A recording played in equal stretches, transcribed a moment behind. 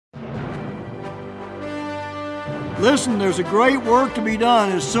Listen, there's a great work to be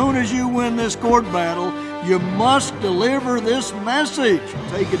done. As soon as you win this court battle, you must deliver this message.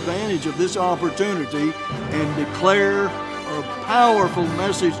 Take advantage of this opportunity and declare a powerful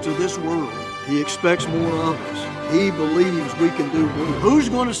message to this world. He expects more of us. He believes we can do more. Who's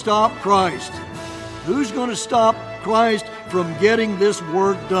going to stop Christ? Who's going to stop Christ from getting this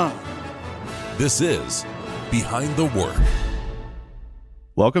work done? This is Behind the Work.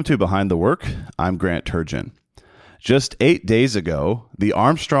 Welcome to Behind the Work. I'm Grant Turgeon. Just 8 days ago, the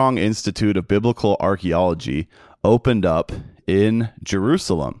Armstrong Institute of Biblical Archaeology opened up in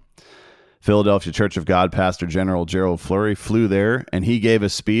Jerusalem. Philadelphia Church of God Pastor General Gerald Flurry flew there, and he gave a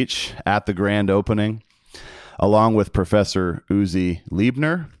speech at the grand opening, along with Professor Uzi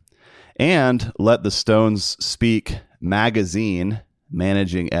Liebner, and Let the Stones Speak magazine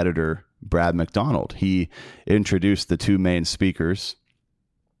managing editor Brad McDonald. He introduced the two main speakers,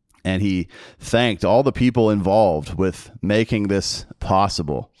 and he thanked all the people involved with making this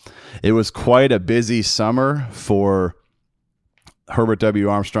possible. It was quite a busy summer for Herbert W.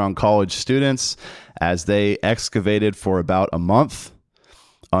 Armstrong College students as they excavated for about a month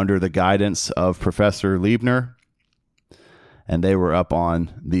under the guidance of Professor Liebner, and they were up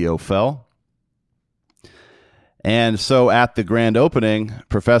on the Ophel. And so at the grand opening,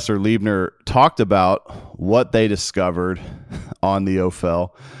 Professor Liebner talked about what they discovered on the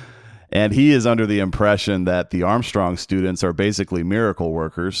Ophel. And he is under the impression that the Armstrong students are basically miracle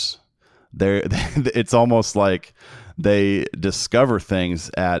workers. It's almost like they discover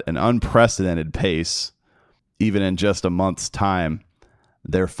things at an unprecedented pace. Even in just a month's time,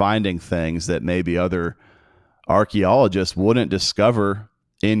 they're finding things that maybe other archaeologists wouldn't discover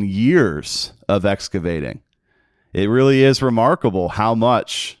in years of excavating. It really is remarkable how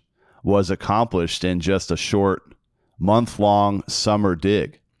much was accomplished in just a short month-long summer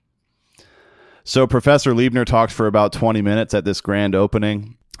dig. So Professor Liebner talked for about 20 minutes at this grand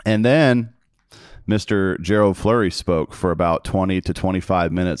opening, and then Mr. Gerald Flurry spoke for about 20 to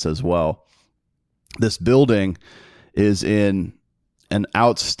 25 minutes as well. This building is in an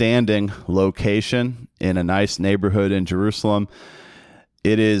outstanding location in a nice neighborhood in Jerusalem.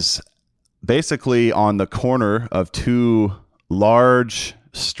 It is basically on the corner of two large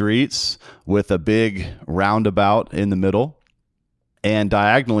streets with a big roundabout in the middle. And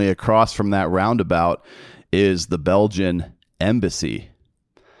diagonally across from that roundabout is the Belgian embassy.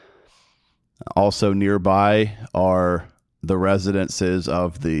 Also nearby are the residences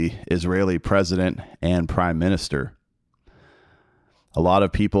of the Israeli president and prime minister. A lot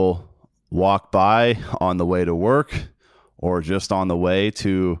of people walk by on the way to work or just on the way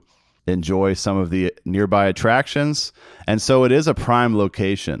to enjoy some of the nearby attractions. And so it is a prime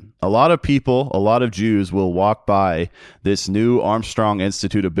location. A lot of people, a lot of Jews will walk by this new Armstrong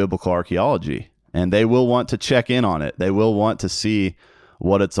Institute of Biblical Archaeology, and they will want to check in on it. They will want to see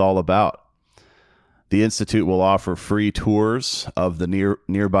what it's all about. The Institute will offer free tours of the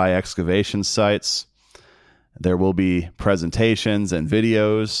nearby excavation sites. There will be presentations and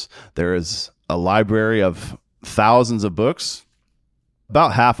videos. There is a library of thousands of books,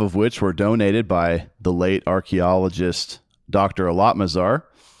 about half of which were donated by the late archaeologist Dr. Alot Mazar,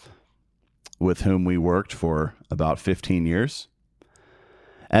 with whom we worked for about 15 years.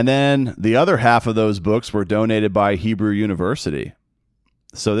 And then the other half of those books were donated by Hebrew University.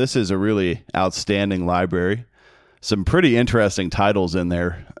 So this is a really outstanding library. Some pretty interesting titles in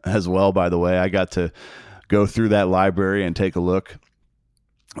there as well, by the way. I got to go through that library and take a look.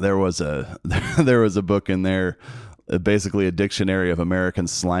 There was a book in there, basically a dictionary of American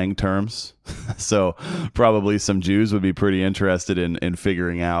slang terms. So probably some Jews would be pretty interested in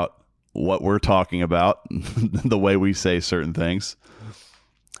figuring out what we're talking about, the way we say certain things.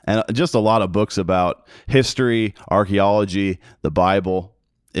 And just a lot of books about history, archaeology, the Bible,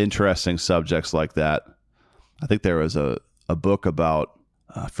 interesting subjects like that. I think there was a book about,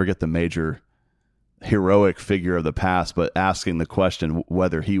 I forget the major heroic figure of the past, but asking the question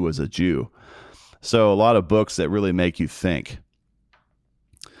whether he was a Jew. So a lot of books that really make you think.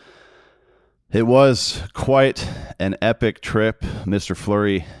 It was quite an epic trip. Mr.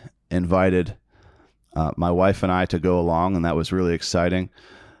 Flurry invited my wife and I to go along, and that was really exciting.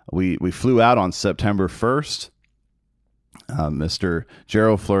 We flew out on September 1st. Mr.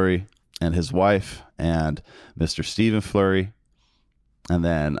 Gerald Flurry and his wife and Mr. Stephen Flurry. And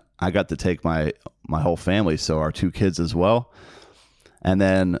then I got to take my whole family, so our two kids as well. And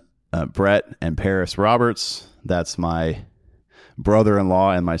then Brett and Paris Roberts, that's my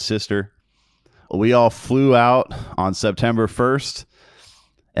brother-in-law and my sister. We all flew out on September 1st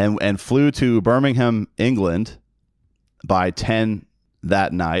and flew to Birmingham, England by 10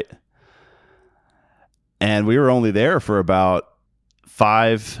 that night. And we were only there for about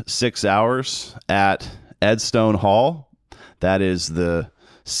 5-6 hours at Edstone Hall. That is the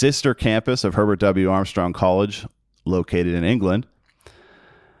sister campus of Herbert W. Armstrong College, located in England.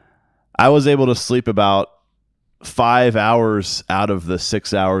 I was able to sleep about 5 hours out of the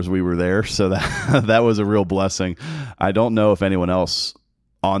 6 hours we were there, so that was a real blessing. I don't know if anyone else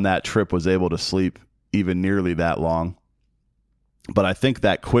on that trip was able to sleep even nearly that long, but I think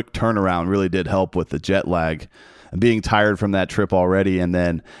that quick turnaround really did help with the jet lag, being tired from that trip already and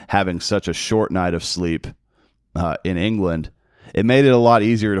then having such a short night of sleep in England. It made it a lot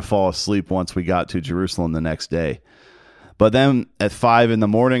easier to fall asleep once we got to Jerusalem the next day. But then at 5 in the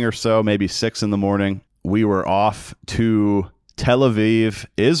morning or so, maybe 6 in the morning, we were off to Tel Aviv,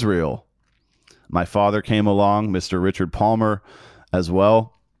 Israel. My father came along, Mr. Richard Palmer as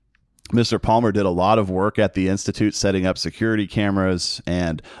well. Mr. Palmer did a lot of work at the Institute, setting up security cameras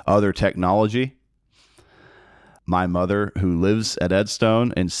and other technology. My mother, who lives at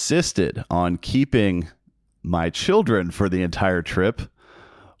Edstone, insisted on keeping my children for the entire trip,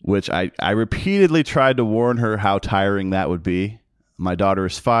 which I repeatedly tried to warn her how tiring that would be. My daughter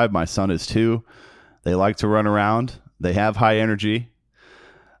is 5, my son is 2. They like to run around. They have high energy.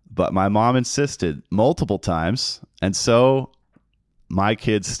 But my mom insisted multiple times. And so my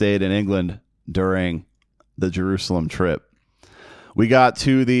kids stayed in England during the Jerusalem trip. We got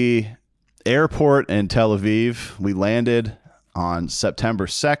to the airport in Tel Aviv. We landed on September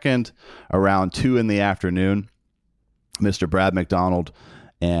 2nd around 2 in the afternoon. Mr. Brad McDonald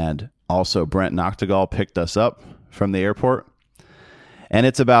and also Brent Noctegal picked us up from the airport. And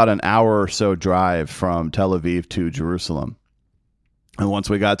it's about an hour or so drive from Tel Aviv to Jerusalem. And once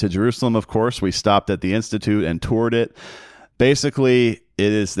we got to Jerusalem, of course, we stopped at the Institute and toured it. Basically,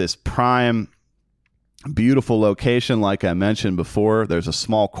 it is this prime, beautiful location. Like I mentioned before, there's a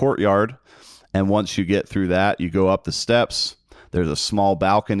small courtyard. And once you get through that, you go up the steps. There's a small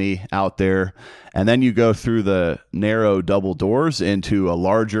balcony out there. And then you go through the narrow double doors into a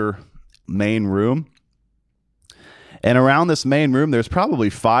larger main room. And around this main room, there's probably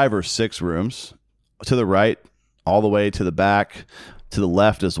 5 or 6 rooms to the right, all the way to the back, to the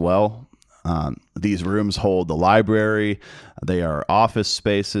left as well. These rooms hold the library. They are office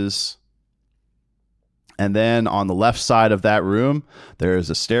spaces. And then on the left side of that room, there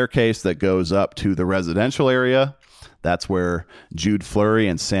is a staircase that goes up to the residential area. That's where Jude Fleury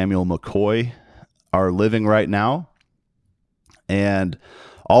and Samuel McCoy are living right now. And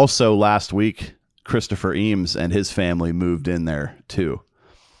also last week, Christopher Eames and his family moved in there too.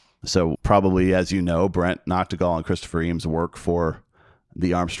 So probably, as you know, Brent Noctegal and Christopher Eames work for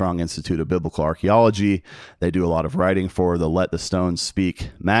the Armstrong Institute of Biblical Archaeology. They do a lot of writing for the Let the Stones Speak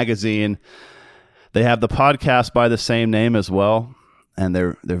magazine. They have the podcast by the same name as well. And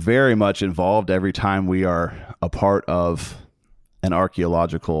they're very much involved every time we are a part of an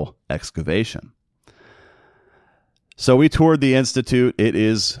archaeological excavation. So we toured the Institute. It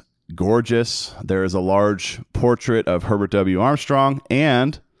is gorgeous. There is a large portrait of Herbert W. Armstrong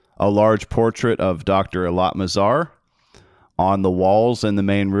and a large portrait of Dr. Eilat Mazar on the walls in the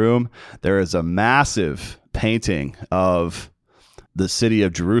main room. There is a massive painting of the city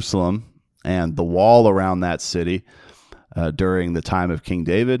of Jerusalem and the wall around that city during the time of King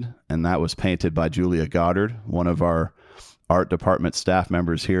David, and that was painted by Julia Goddard, one of our art department staff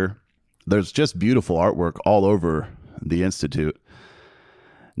members here. There's just beautiful artwork all over the Institute.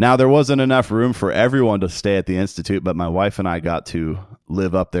 Now, there wasn't enough room for everyone to stay at the Institute, but my wife and I got to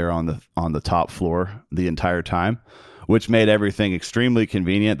live up there on the top floor the entire time, which made everything extremely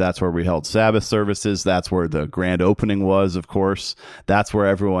convenient. That's where we held Sabbath services. That's where the grand opening was, of course. That's where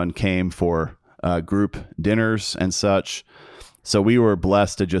everyone came for group dinners and such. So we were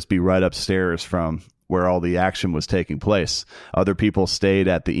blessed to just be right upstairs from where all the action was taking place. Other people stayed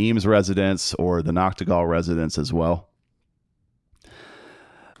at the Eames residence or the Noctegal residence as well.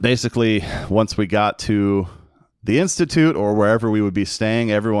 Basically, once we got to the Institute or wherever we would be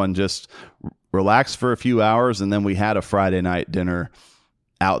staying, everyone just relaxed for a few hours, and then we had a Friday night dinner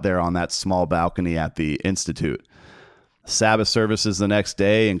out there on that small balcony at the Institute. Sabbath services the next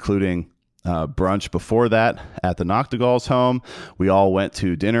day, including brunch before that at the Noctegal's home. We all went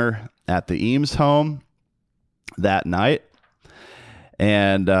to dinner at the Eames home that night.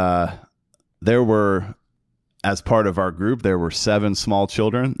 And there were, as part of our group, there were 7 small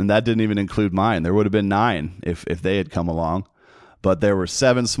children, and that didn't even include mine. There would have been 9 if they had come along. But there were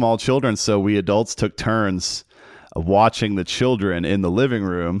 7 small children, so we adults took turns watching the children in the living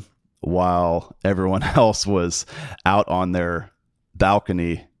room while everyone else was out on their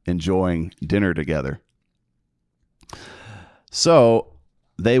balcony enjoying dinner together. So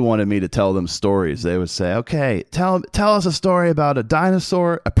they wanted me to tell them stories. They would say, okay, tell us a story about a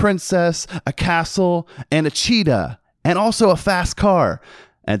dinosaur, a princess, a castle, and a cheetah, and also a fast car.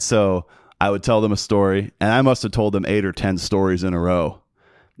 And so I would tell them a story, and I must have told them 8 or 10 stories in a row.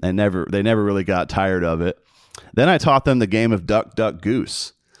 And they never really got tired of it. Then I taught them the game of Duck, Duck,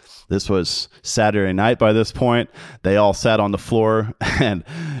 Goose. This was Saturday night by this point. They all sat on the floor, and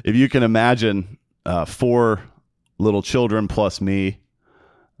if you can imagine 4 little children plus me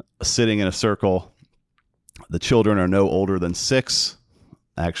sitting in a circle. The children are no older than 6.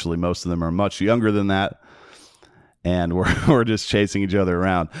 Actually, most of them are much younger than that. And we're just chasing each other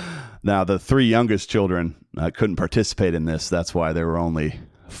around. Now, the 3 youngest children couldn't participate in this. That's why there were only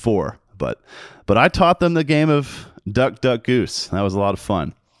 4. But I taught them the game of Duck, Duck, Goose. That was a lot of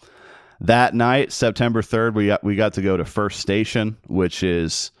fun. That night, September 3rd, we got to go to First Station, which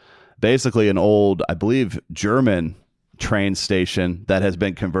is basically an old, I believe, German train station that has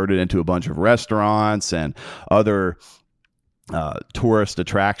been converted into a bunch of restaurants and other tourist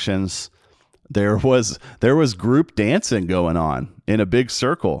attractions. There was group dancing going on in a big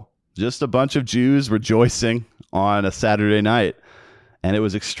circle, just a bunch of Jews rejoicing on a Saturday night. And it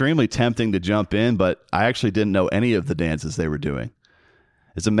was extremely tempting to jump in, but I actually didn't know any of the dances they were doing.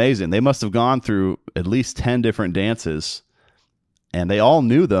 It's amazing. They must have gone through at least 10 different dances, and they all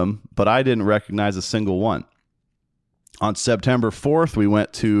knew them, but I didn't recognize a single one. On September 4th, we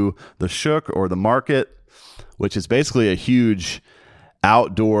went to the Shuk, or the market, which is basically a huge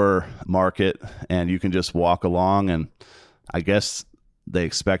outdoor market, and you can just walk along, and I guess they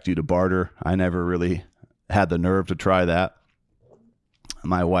expect you to barter. I never really had the nerve to try that.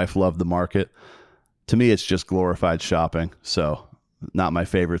 My wife loved the market. To me, it's just glorified shopping, so not my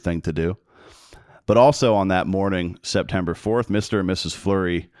favorite thing to do. But also on that morning, September 4th, Mr. and Mrs.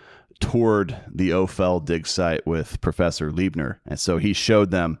 Fleury toured the Ophel dig site with Professor Liebner. And so he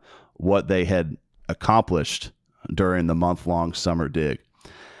showed them what they had accomplished during the month-long summer dig.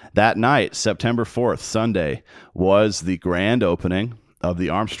 That night, September 4th, Sunday, was the grand opening of the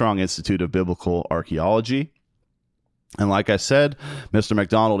Armstrong Institute of Biblical Archaeology. And like I said, Mr.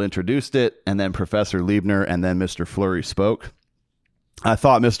 McDonald introduced it, and then Professor Liebner and then Mr. Fleury spoke. I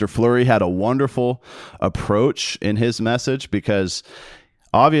thought Mr. Fleury had a wonderful approach in his message because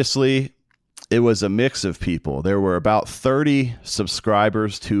obviously it was a mix of people. There were about 30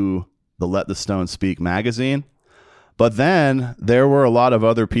 subscribers to the Let the Stone Speak magazine, but then there were a lot of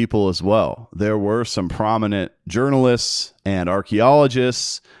other people as well. There were some prominent journalists and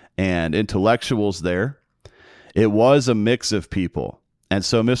archaeologists and intellectuals there. It was a mix of people. And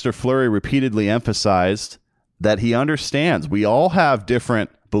so Mr. Fleury repeatedly emphasized that he understands we all have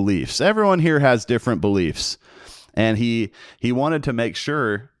different beliefs. Everyone here has different beliefs. And he wanted to make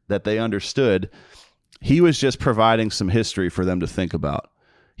sure that they understood he was just providing some history for them to think about.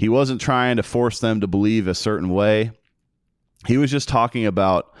 He wasn't trying to force them to believe a certain way. He was just talking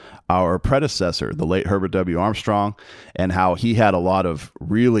about our predecessor, the late Herbert W. Armstrong, and how he had a lot of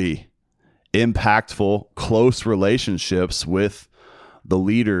really impactful, close relationships with the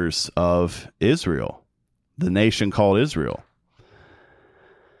leaders of Israel, the nation called Israel.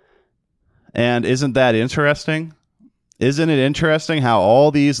 And isn't that interesting? Isn't it interesting how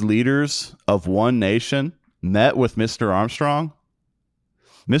all these leaders of one nation met with Mr. Armstrong?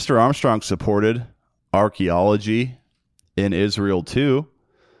 Mr. Armstrong supported archaeology in Israel too,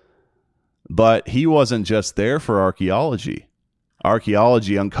 but he wasn't just there for archaeology.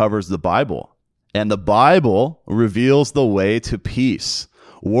 Archaeology uncovers the Bible, and the Bible reveals the way to peace,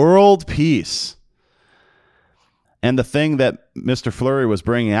 world peace. And the thing that Mr. Fleury was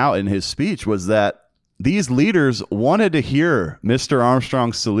bringing out in his speech was that these leaders wanted to hear Mr.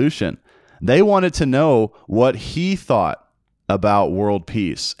 Armstrong's solution. They wanted to know what he thought about world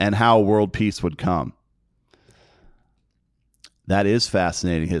peace and how world peace would come. That is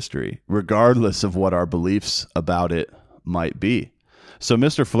fascinating history, regardless of what our beliefs about it might be. So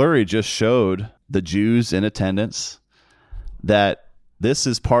Mr. Fleury just showed the Jews in attendance that this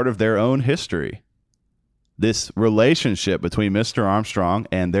is part of their own history. This relationship between Mr. Armstrong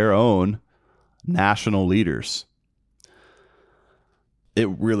and their own national leaders. It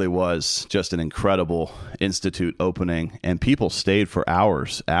really was just an incredible institute opening, and people stayed for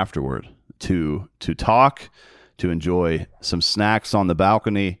hours afterward to talk, to enjoy some snacks on the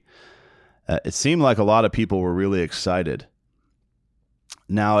balcony. It seemed like a lot of people were really excited.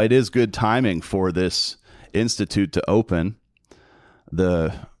 Now, it is good timing for this institute to open.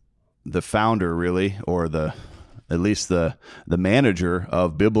 The founder, really, or at least the manager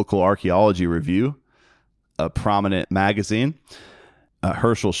of Biblical Archaeology Review, a prominent magazine,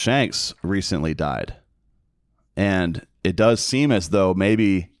 Herschel Shanks, recently died. And it does seem as though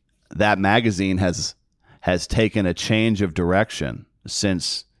maybe that magazine has taken a change of direction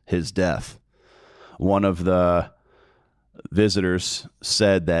since his death. One of the visitors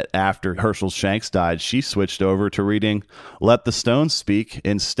said that after Herschel Shanks died, she switched over to reading Let the Stones Speak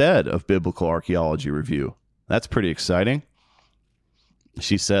instead of Biblical Archaeology Review. That's pretty exciting.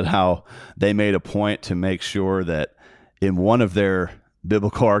 She said how they made a point to make sure that in one of their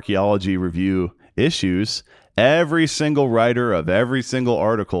Biblical Archaeology Review issues, every single writer of every single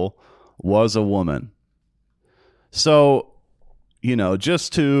article was a woman. So,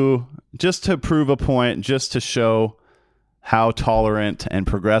 just to prove a point, just to show how tolerant and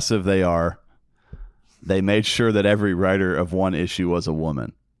progressive they are, they made sure that every writer of one issue was a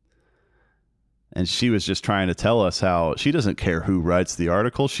woman. And she was just trying to tell us how she doesn't care who writes the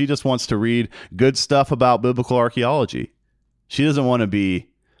article. She just wants to read good stuff about biblical archaeology. She doesn't want to be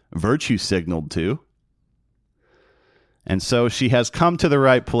virtue signaled to. And so she has come to the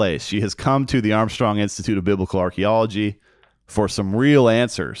right place. She has come to the Armstrong Institute of Biblical Archaeology for some real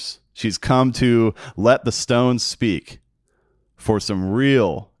answers. She's come to Let the Stones Speak for some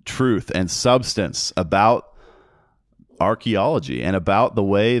real truth and substance about archaeology and about the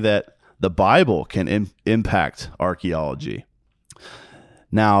way that the Bible can impact archaeology.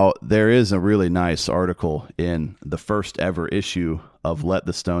 Now, there is a really nice article in the first ever issue of Let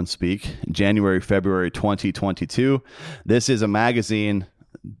the Stones Speak, February 2022. This is a magazine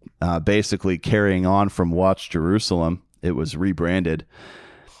basically carrying on from Watch Jerusalem. It was rebranded.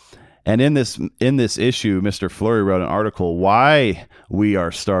 And in this issue, Mr. Fleury wrote an article, Why We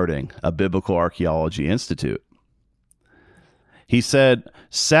Are Starting a Biblical Archaeology Institute. He said,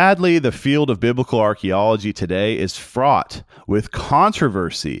 sadly, the field of biblical archaeology today is fraught with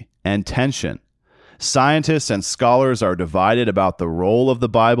controversy and tension. Scientists and scholars are divided about the role of the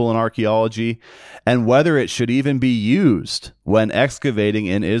Bible in archaeology and whether it should even be used when excavating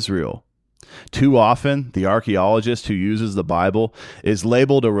in Israel. Too often, the archaeologist who uses the Bible is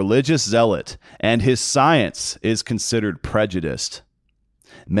labeled a religious zealot, and his science is considered prejudiced.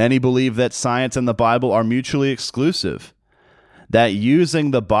 Many believe that science and the Bible are mutually exclusive, that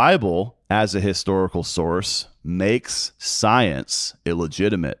using the Bible as a historical source makes science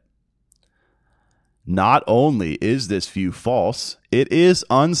illegitimate. Not only is this view false, it is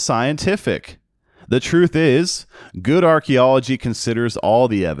unscientific. The truth is, good archaeology considers all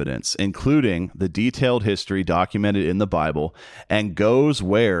the evidence, including the detailed history documented in the Bible, and goes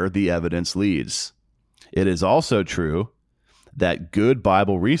where the evidence leads. It is also true that good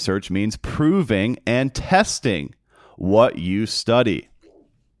Bible research means proving and testing what you study.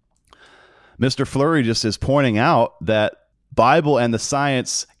 Mr. Fleury just is pointing out that Bible and the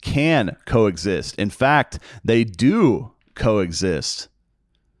science can coexist. In fact, they do coexist.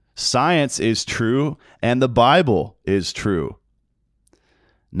 Science is true and the Bible is true.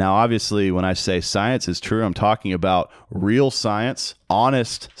 Now, obviously, when I say science is true, I'm talking about real science,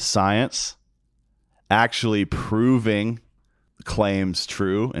 honest science, actually proving claims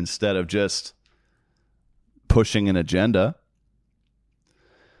true instead of just pushing an agenda.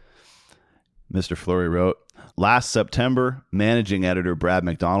 Mr. Fleury wrote, last September, managing editor Brad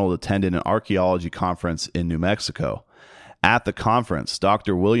McDonald attended an archaeology conference in New Mexico. At the conference,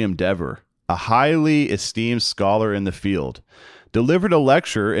 Dr. William Dever, a highly esteemed scholar in the field, delivered a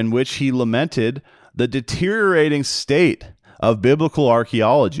lecture in which he lamented the deteriorating state of biblical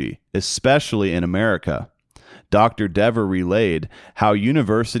archaeology, especially in America. Dr. Dever relayed how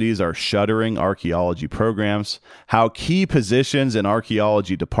universities are shuttering archaeology programs, how key positions in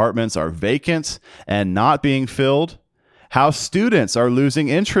archaeology departments are vacant and not being filled, how students are losing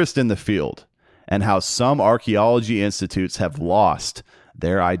interest in the field, and how some archaeology institutes have lost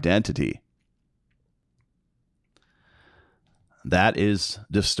their identity. That is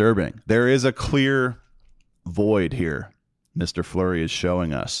disturbing. There is a clear void here, Mr. Fleury is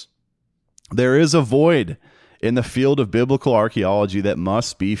showing us. There is a void in the field of biblical archaeology that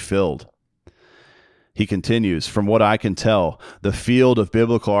must be filled. He continues, from what I can tell, the field of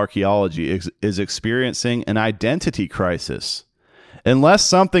biblical archaeology is experiencing an identity crisis. Unless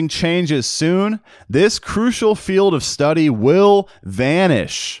something changes soon, this crucial field of study will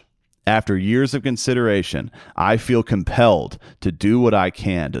vanish. After years of consideration, I feel compelled to do what I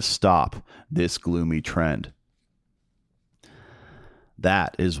can to stop this gloomy trend.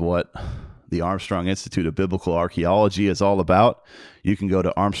 That is what the Armstrong Institute of Biblical Archaeology is all about. You can go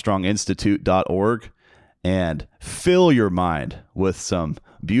to armstronginstitute.org and fill your mind with some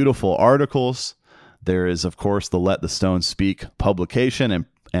beautiful articles. There is, of course, the Let the Stones Speak publication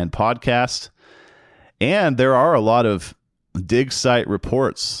and podcast. And there are a lot of dig site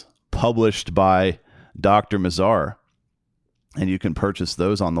reports published by Dr. Mazar. And you can purchase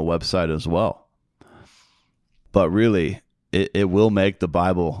those on the website as well. But really, it will make the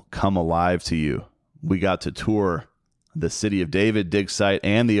Bible come alive to you. We got to tour the City of David dig site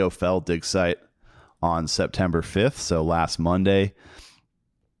and the Ophel dig site on September 5th, so last Monday.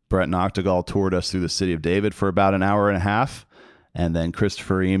 Brett Noctegal toured us through the City of David for about an hour and a half, and then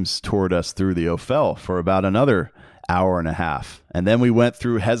Christopher Eames toured us through the Ophel for about another hour and a half. And then we went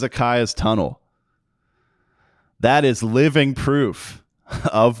through Hezekiah's tunnel. That is living proof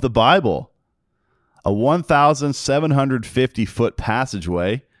of the Bible. A 1,750-foot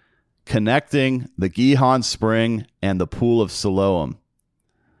passageway connecting the Gihon Spring and the Pool of Siloam.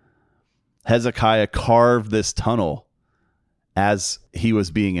 Hezekiah carved this tunnel as he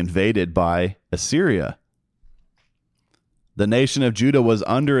was being invaded by Assyria. The nation of Judah was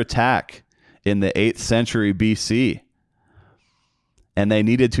under attack in the 8th century BC, and they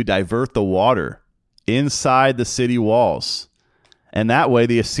needed to divert the water inside the city walls. And that way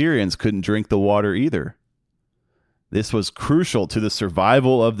the Assyrians couldn't drink the water either. This was crucial to the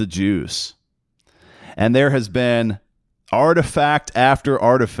survival of the Jews. And there has been artifact after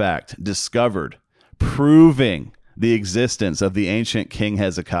artifact discovered proving the existence of the ancient King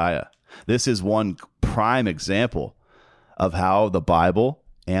Hezekiah. This is one prime example of how the Bible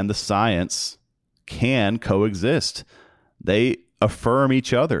and the science can coexist. They affirm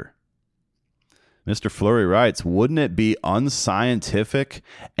each other. Mr. Fleury writes, wouldn't it be unscientific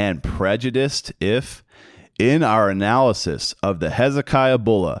and prejudiced if, in our analysis of the Hezekiah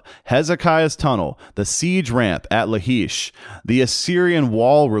Bulla, Hezekiah's tunnel, the siege ramp at Lachish, the Assyrian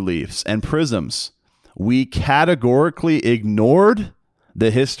wall reliefs and prisms, we categorically ignored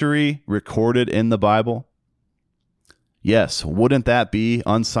the history recorded in the Bible? Yes, wouldn't that be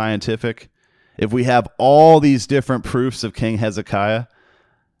unscientific? If we have all these different proofs of King Hezekiah,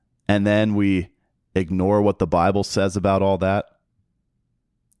 and then we ignore what the Bible says about all that?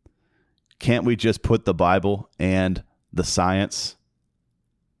 Can't we just put the Bible and the science,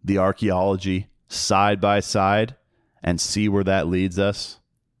 the archaeology, side by side and see where that leads us?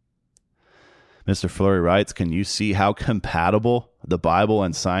 Mr. Fleury writes, can you see how compatible the Bible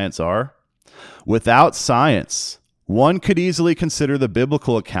and science are? Without science, one could easily consider the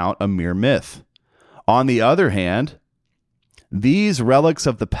biblical account a mere myth. On the other hand, these relics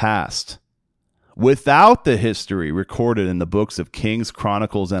of the past, without the history recorded in the books of Kings,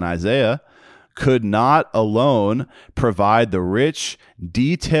 Chronicles, and Isaiah, could not alone provide the rich,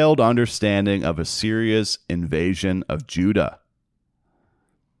 detailed understanding of Assyria's invasion of Judah.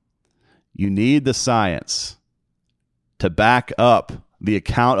 You need the science to back up the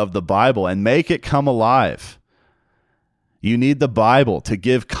account of the Bible and make it come alive. You need the Bible to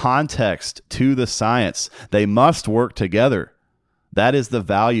give context to the science. They must work together. That is the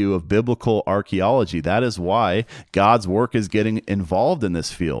value of biblical archaeology. That is why God's work is getting involved in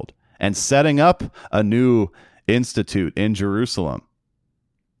this field and setting up a new institute in Jerusalem.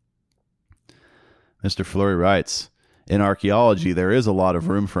 Mr. Fleury writes, in archaeology, there is a lot of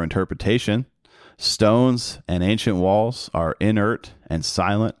room for interpretation. Stones and ancient walls are inert and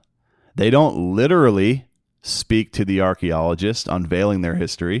silent. They don't literally speak to the archaeologist, unveiling their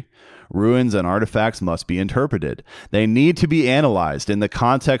history. Ruins and artifacts must be interpreted. They need to be analyzed in the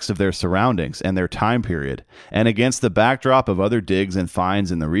context of their surroundings and their time period, and against the backdrop of other digs and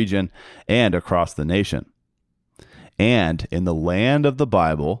finds in the region and across the nation. And in the land of the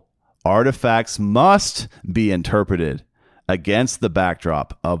Bible, artifacts must be interpreted against the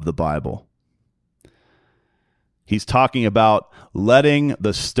backdrop of the Bible. He's talking about letting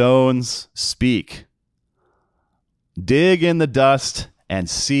the stones speak. Dig in the dust and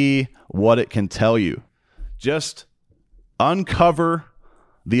see what it can tell you. Just uncover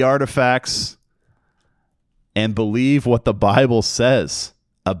the artifacts and believe what the Bible says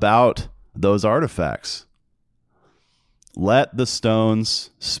about those artifacts. Let the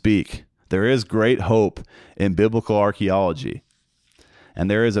stones speak. There is great hope in biblical archaeology.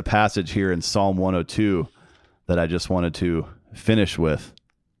 And there is a passage here in Psalm 102 that I just wanted to finish with.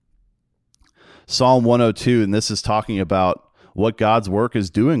 Psalm 102, and this is talking about what God's work is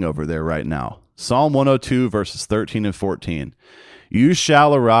doing over there right now. Psalm 102, verses 13 and 14. You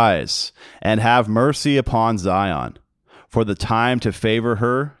shall arise and have mercy upon Zion, for the time to favor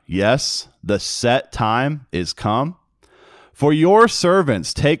her, yes, the set time is come. For your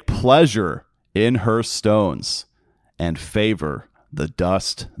servants take pleasure in her stones and favor the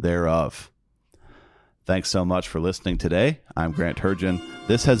dust thereof. Thanks so much for listening today. I'm Grant Turgeon.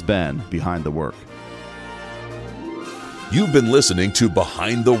 This has been Behind the Work. You've been listening to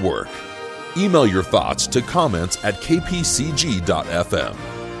Behind the Work. Email your thoughts to comments@kpcg.fm.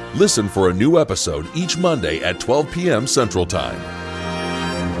 Listen for a new episode each Monday at 12 p.m. Central Time.